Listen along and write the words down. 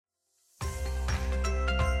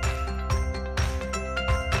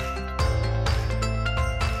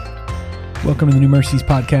Welcome to the New Mercies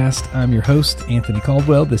Podcast. I'm your host, Anthony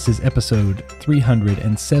Caldwell. This is episode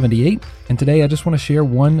 378. And today I just want to share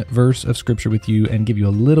one verse of scripture with you and give you a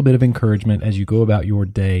little bit of encouragement as you go about your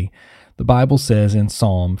day. The Bible says in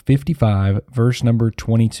Psalm 55, verse number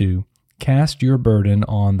 22, "Cast your burden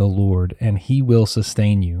on the Lord, and he will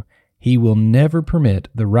sustain you. He will never permit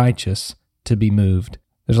the righteous to be moved."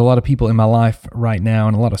 There's a lot of people in my life right now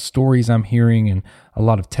and a lot of stories I'm hearing and a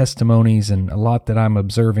lot of testimonies and a lot that I'm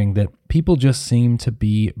observing that people just seem to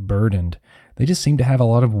be burdened. They just seem to have a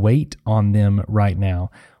lot of weight on them right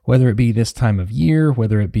now, whether it be this time of year,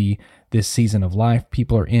 whether it be this season of life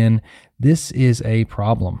people are in. This is a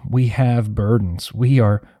problem. We have burdens. We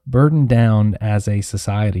are burdened down as a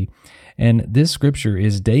society. And this scripture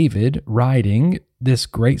is David writing this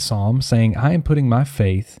great psalm saying, I am putting my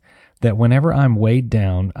faith that whenever I'm weighed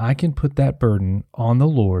down, I can put that burden on the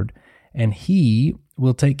Lord and He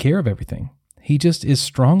will take care of everything. He just is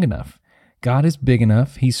strong enough. God is big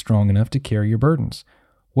enough. He's strong enough to carry your burdens.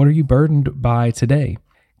 What are you burdened by today?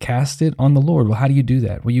 Cast it on the Lord. Well, how do you do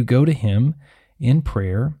that? Well, you go to Him in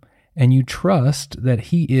prayer and you trust that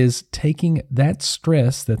He is taking that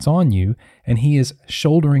stress that's on you and He is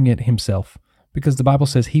shouldering it Himself, because the Bible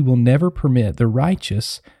says He will never permit the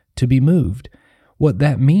righteous to be moved. What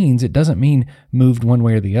that means, it doesn't mean moved one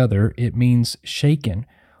way or the other. It means shaken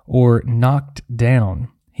or knocked down.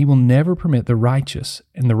 He will never permit the righteous.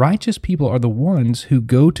 And the righteous people are the ones who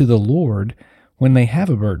go to the Lord when they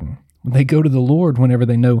have a burden. They go to the Lord whenever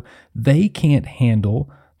they know they can't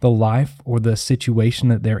handle the life or the situation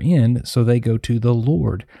that they're in, so they go to the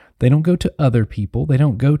Lord. They don't go to other people. They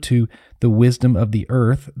don't go to the wisdom of the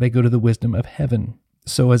earth. They go to the wisdom of heaven.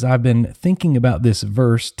 So as I've been thinking about this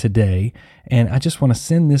verse today, and I just want to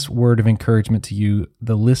send this word of encouragement to you,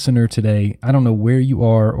 the listener today. I don't know where you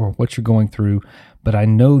are or what you're going through, but I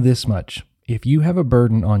know this much. If you have a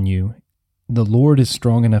burden on you, the Lord is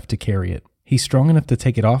strong enough to carry it. He's strong enough to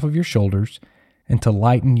take it off of your shoulders and to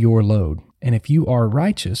lighten your load. And if you are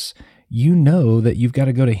righteous, you know that you've got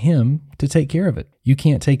to go to Him to take care of it. You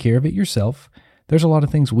can't take care of it yourself. There's a lot of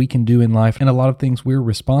things we can do in life and a lot of things we're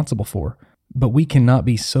responsible for. But we cannot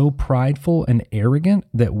be so prideful and arrogant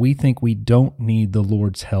that we think we don't need the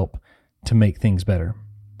Lord's help to make things better.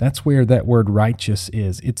 That's where that word righteous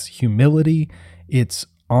is. It's humility, it's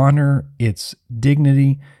honor, it's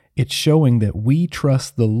dignity. It's showing that we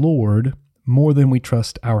trust the Lord more than we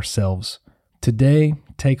trust ourselves. Today,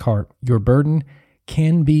 take heart. Your burden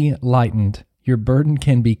can be lightened. Your burden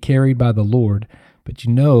can be carried by the Lord, but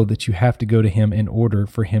you know that you have to go to Him in order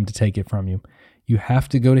for Him to take it from you. You have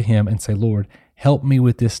to go to Him and say, Lord, help me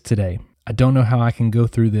with this today. I don't know how I can go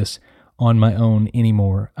through this on my own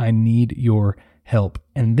anymore. I need your help.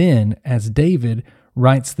 And then as David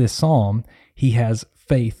writes this psalm, he has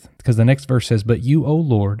faith, because the next verse says, "But you, O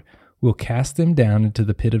Lord, will cast them down into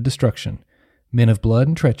the pit of destruction. Men of blood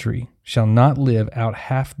and treachery shall not live out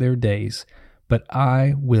half their days, but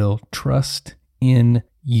I will trust in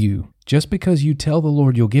you." Just because you tell the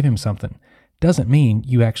Lord you'll give Him something doesn't mean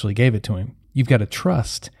you actually gave it to Him. You've got to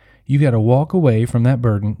trust. You've got to walk away from that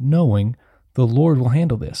burden knowing the Lord will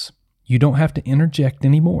handle this. You don't have to interject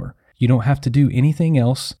anymore. You don't have to do anything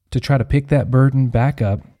else to try to pick that burden back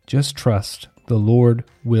up. Just trust the Lord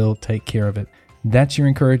will take care of it. That's your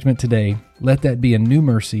encouragement today. Let that be a new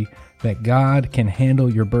mercy that God can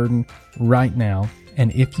handle your burden right now.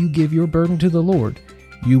 And if you give your burden to the Lord,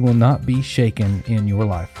 you will not be shaken in your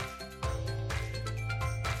life.